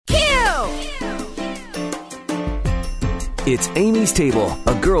It's Amy's Table,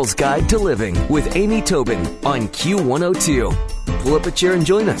 a girl's guide to living with Amy Tobin on Q102. Pull up a chair and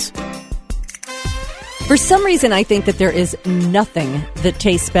join us. For some reason, I think that there is nothing that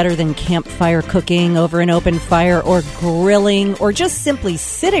tastes better than campfire cooking over an open fire or grilling or just simply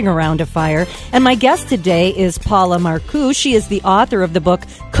sitting around a fire. And my guest today is Paula Marcoux. She is the author of the book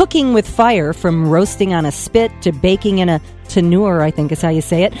Cooking with Fire, From Roasting on a Spit to Baking in a Tandoor, I think is how you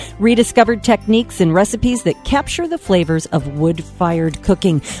say it. Rediscovered techniques and recipes that capture the flavors of wood-fired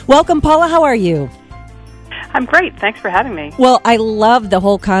cooking. Welcome, Paula. How are you? I'm great. Thanks for having me. Well, I love the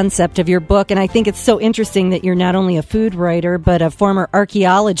whole concept of your book, and I think it's so interesting that you're not only a food writer, but a former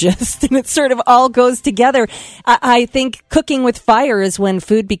archaeologist, and it sort of all goes together. I think cooking with fire is when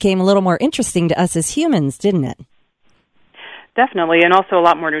food became a little more interesting to us as humans, didn't it? Definitely, and also a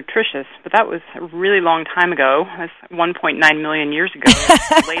lot more nutritious. But that was a really long time ago. That's 1.9 million years ago.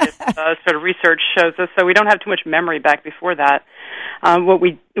 The latest sort of research shows us, so we don't have too much memory back before that.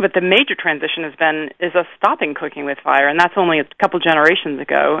 What the major transition has been is us stopping cooking with fire, and that's only a couple generations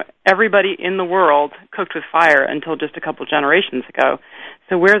ago. Everybody in the world cooked with fire until just a couple generations ago.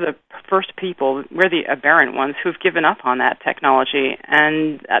 So we're the first people, we're the aberrant ones who've given up on that technology,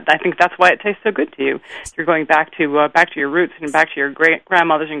 and I think that's why it tastes so good to you. You're going back to your roots and back to your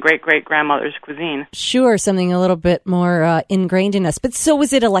great-grandmother's and great-great-grandmother's cuisine. Sure, something a little bit more ingrained in us. But so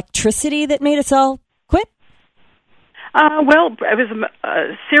was it electricity that made us all quit? Well, it was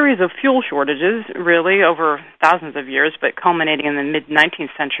a series of fuel shortages, really, over thousands of years, but culminating in the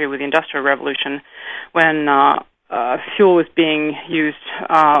mid-19th century with the Industrial Revolution, when fuel was being used,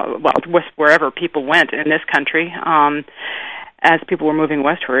 wherever people went in this country, as people were moving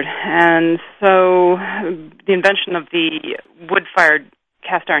westward. And so the invention of the wood-fired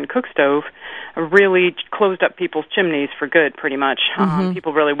cast-iron cook stove really closed up people's chimneys for good, pretty much.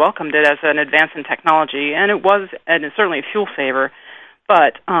 People really welcomed it as an advance in technology, and it's certainly a fuel saver.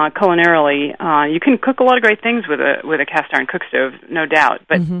 But culinarily, you can cook a lot of great things with a cast-iron cook stove, no doubt.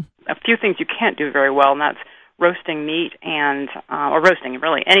 But a few things you can't do very well, and that's roasting meat or roasting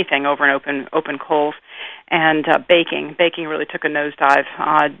really anything over an open coals, and baking. Baking really took a nosedive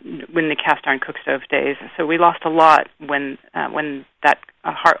when the cast iron cook stove days. So we lost a lot when that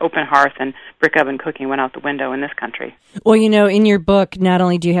open hearth and brick oven cooking went out the window in this country. Well, in your book, not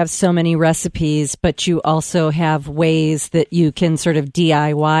only do you have so many recipes, but you also have ways that you can sort of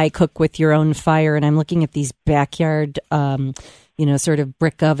DIY cook with your own fire. And I'm looking at these backyard sort of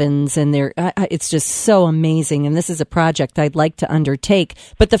brick ovens, and it's just so amazing. And this is a project I'd like to undertake.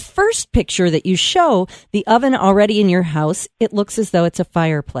 But the first picture that you show, the oven already in your house, it looks as though it's a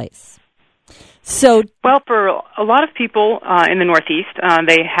fireplace. So, well, for a lot of people in the Northeast,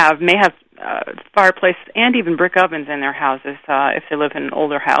 they may have fireplace and even brick ovens in their houses if they live in an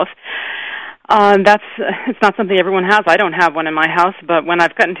older house. It's not something everyone has. I don't have one in my house, but when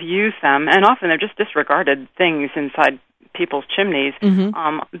I've gotten to use them, and often they're just disregarded things inside people's chimneys,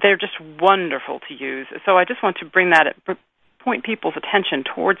 they're just wonderful to use. So I just want to point people's attention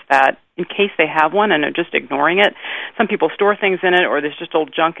towards that in case they have one and are just ignoring it. Some people store things in it, or there's just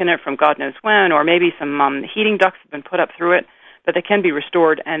old junk in it from God knows when, or maybe some heating ducts have been put up through it, but they can be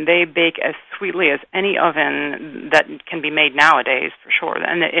restored, and they bake as sweetly as any oven that can be made nowadays, for sure.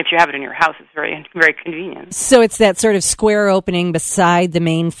 And if you have it in your house, it's very, very convenient. So it's that sort of square opening beside the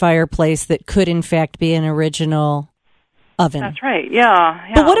main fireplace that could, in fact, be an original oven. That's right, yeah.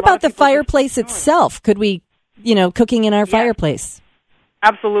 But what about the fireplace itself? Could we, cooking in our fireplace?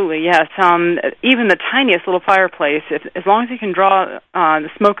 Absolutely, yes. Even the tiniest little fireplace, as long as you can draw the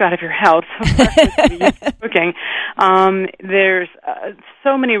smoke out of your house cooking, there's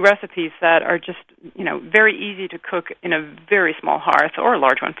so many recipes that are just, very easy to cook in a very small hearth, or a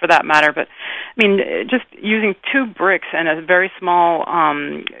large one for that matter. But, just using 2 bricks and a very small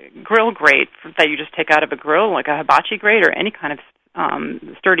grill grate that you just take out of a grill, like a hibachi grate or any kind of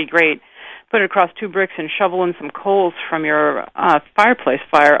sturdy grate, put it across 2 bricks and shovel in some coals from your fireplace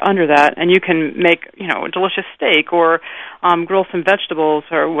fire under that, and you can make, a delicious steak or grill some vegetables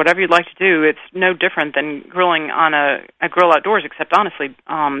or whatever you'd like to do. It's no different than grilling on a grill outdoors, except honestly,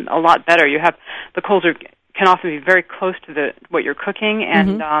 a lot better. The coals can often be very close to what you're cooking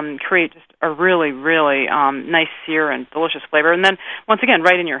and create just a really, really nice sear and delicious flavor. And then, once again,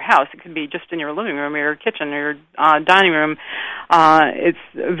 right in your house. It could be just in your living room or your kitchen or your dining room. It's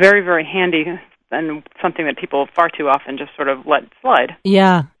very, very handy and something that people far too often just sort of let slide.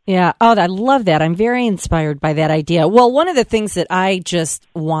 Yeah. Oh, I love that. I'm very inspired by that idea. Well, one of the things that I just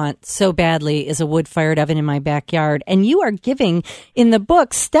want so badly is a wood-fired oven in my backyard. And you are giving, in the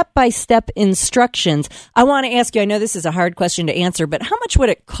book, step-by-step instructions. I want to ask you, I know this is a hard question to answer, but how much would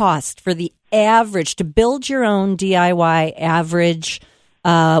it cost for the average, to build your own DIY average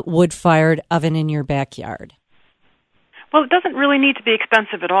wood-fired oven in your backyard? Well, it doesn't really need to be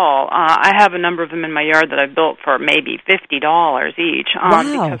expensive at all. I have a number of them in my yard that I've built for maybe $50 each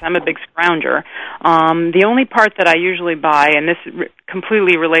because I'm a big scrounger. The only part that I usually buy, and this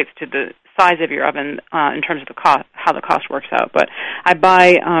completely relates to the size of your oven in terms of the cost, how the cost works out, but I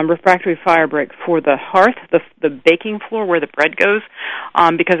buy refractory fire brick for the hearth, the baking floor where the bread goes,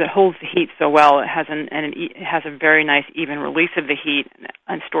 because it holds the heat so well. It has it has a very nice even release of the heat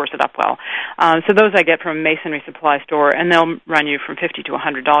and stores it up well. So those I get from a masonry supply store, and they'll run you from $50 to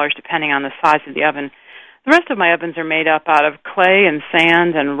 $100 depending on the size of the oven. The rest of my ovens are made up out of clay and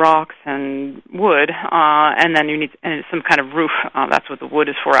sand and rocks and wood, and then you need some kind of roof. That's what the wood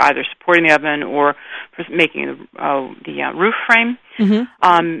is for, either supporting the oven or for making the roof frame.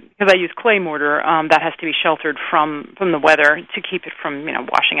 Mm-hmm. Because I use clay mortar, that has to be sheltered from the weather to keep it from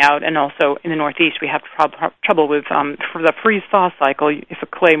washing out. And also in the Northeast, we have trouble with for the freeze-thaw cycle. If a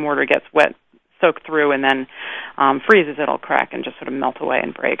clay mortar gets wet, soak through, and then freezes, it'll crack and just sort of melt away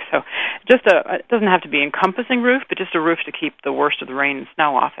and break. So it doesn't have to be encompassing roof, but just a roof to keep the worst of the rain and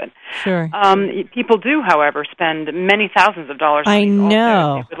snow off it. Sure. People do, however, spend many thousands of dollars on these. I know.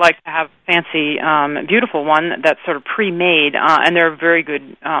 Also. They would like to have a fancy, beautiful one that's sort of pre-made, and they're very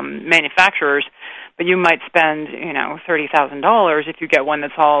good manufacturers. But you might spend, $30,000 if you get one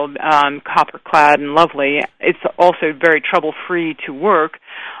that's all copper-clad and lovely. It's also very trouble-free to work,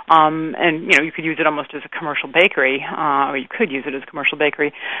 and you could use it almost as a commercial bakery, or you could use it as a commercial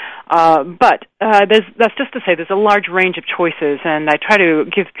bakery. But that's just to say there's a large range of choices, and I try to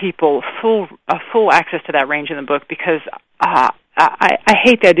give people full access to that range in the book because I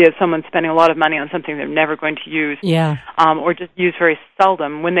hate the idea of someone spending a lot of money on something they're never going to use, or just use very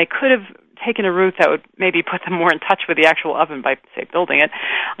seldom when they could have taken a route that would maybe put them more in touch with the actual oven by, say, building it,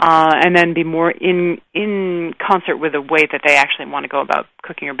 and then be more in concert with the way that they actually want to go about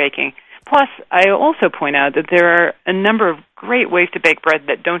cooking or baking. Plus, I also point out that there are a number of great ways to bake bread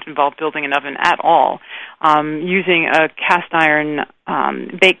that don't involve building an oven at all, using a cast iron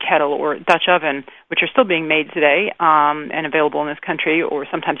bake kettle or Dutch oven, which are still being made today and available in this country, or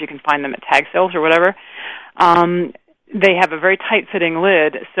sometimes you can find them at tag sales or whatever. They have a very tight-fitting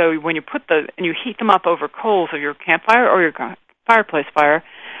lid, so when you and you heat them up over coals of your campfire or your fireplace fire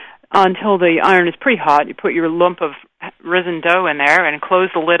until the iron is pretty hot, you put your lump of risen dough in there and close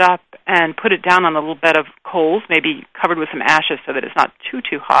the lid up and put it down on a little bed of coals, maybe covered with some ashes so that it's not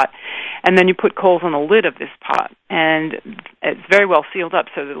too hot, and then you put coals on the lid of this pot, and it's very well sealed up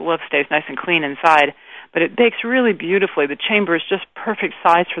so that the lid stays nice and clean inside. But it bakes really beautifully. The chamber is just perfect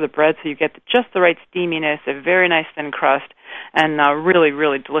size for the bread, so you get just the right steaminess, a very nice thin crust, and really,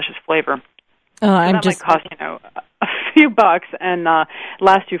 really delicious flavor. Oh, that might cost, a few bucks and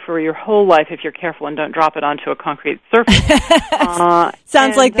last you for your whole life if you're careful and don't drop it onto a concrete surface.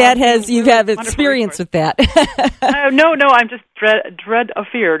 Sounds like you have experience with that. No, I'm just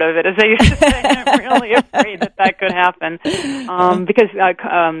afeared of it, as they used to say. I'm really afraid that could happen because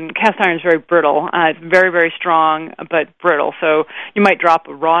cast iron is very brittle. It's very, very strong, but brittle. So you might drop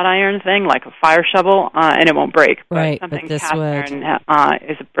a wrought iron thing like a fire shovel, and it won't break. Right, but something but this cast would. iron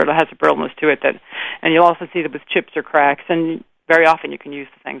has a brittleness to it and you'll also see that with chips or cracks, and very often you can use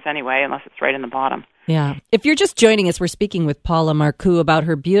the things anyway, unless it's right in the bottom. Yeah. If you're just joining us, we're speaking with Paula Marcoux about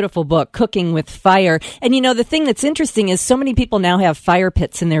her beautiful book, Cooking with Fire. And the thing that's interesting is so many people now have fire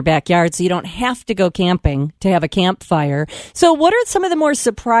pits in their backyard, so you don't have to go camping to have a campfire. So what are some of the more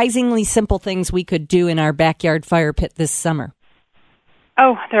surprisingly simple things we could do in our backyard fire pit this summer?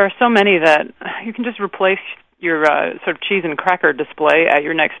 Oh, there are so many that you can just replace your sort of cheese and cracker display at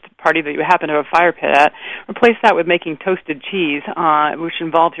your next party that you happen to have a fire pit at. Replace that with making toasted cheese, which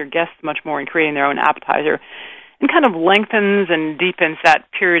involves your guests much more in creating their own appetizer, and kind of lengthens and deepens that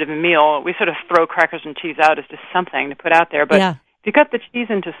period of a meal. We sort of throw crackers and cheese out as just something to put out there, but if you cut the cheese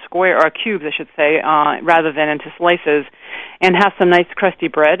into cubes, I should say, rather than into slices, and have some nice crusty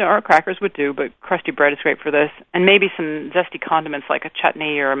bread, or crackers would do, but crusty bread is great for this, and maybe some zesty condiments like a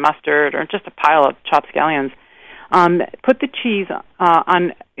chutney or a mustard or just a pile of chopped scallions. Put the cheese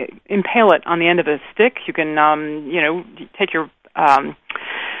impale it on the end of a stick. You can, take your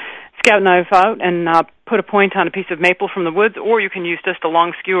scout knife out and put a point on a piece of maple from the woods, or you can use just a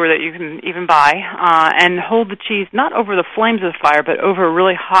long skewer that you can even buy, and hold the cheese not over the flames of the fire, but over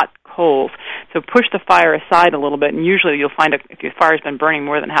really hot coals. So push the fire aside a little bit, and usually you'll find if your fire's been burning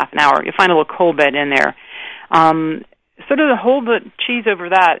more than half an hour, you'll find a little coal bed in there. sort of hold the cheese over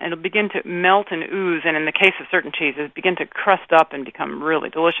that, and it'll begin to melt and ooze, and in the case of certain cheeses, begin to crust up and become really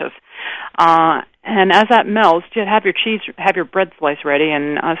delicious. And as that melts, just have your bread slice ready,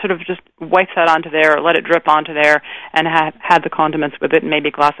 and sort of just wipe that onto there, or let it drip onto there, and have the condiments with it, and maybe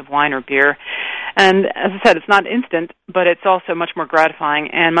a glass of wine or beer. And as I said, it's not instant, but it's also much more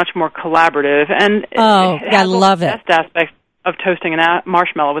gratifying and much more collaborative. And I love it. The best aspects of toasting a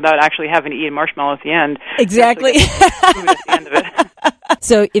marshmallow without actually having to eat a marshmallow at the end. Exactly. Food at the end of it.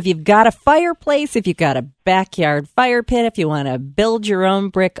 So if you've got a fireplace, if you've got a backyard fire pit, if you want to build your own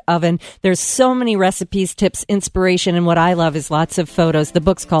brick oven, there's so many recipes, tips, inspiration, and what I love is lots of photos. The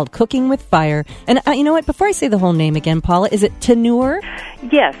book's called Cooking with Fire. And you know what? Before I say the whole name again, Paula, is it Tenure?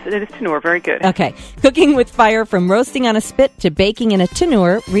 Yes, it is Tenure. Very good. Okay. Cooking with Fire, from roasting on a spit to baking in a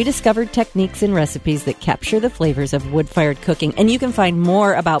tenure, rediscovered techniques and recipes that capture the flavors of wood-fired cooking. And you can find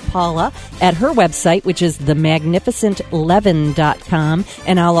more about Paula at her website, which is themagnificentleaven.com.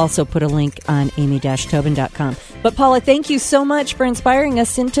 And I'll also put a link on amy-tobin.com. But Paula, thank you so much for inspiring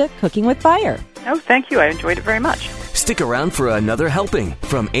us into Cooking with Fire. Oh, thank you. I enjoyed it very much. Stick around for another helping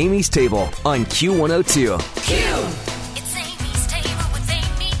from Amy's Table on Q102. Q! It's Amy's Table with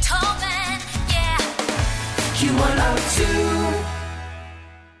Amy Tobin, yeah. Q102.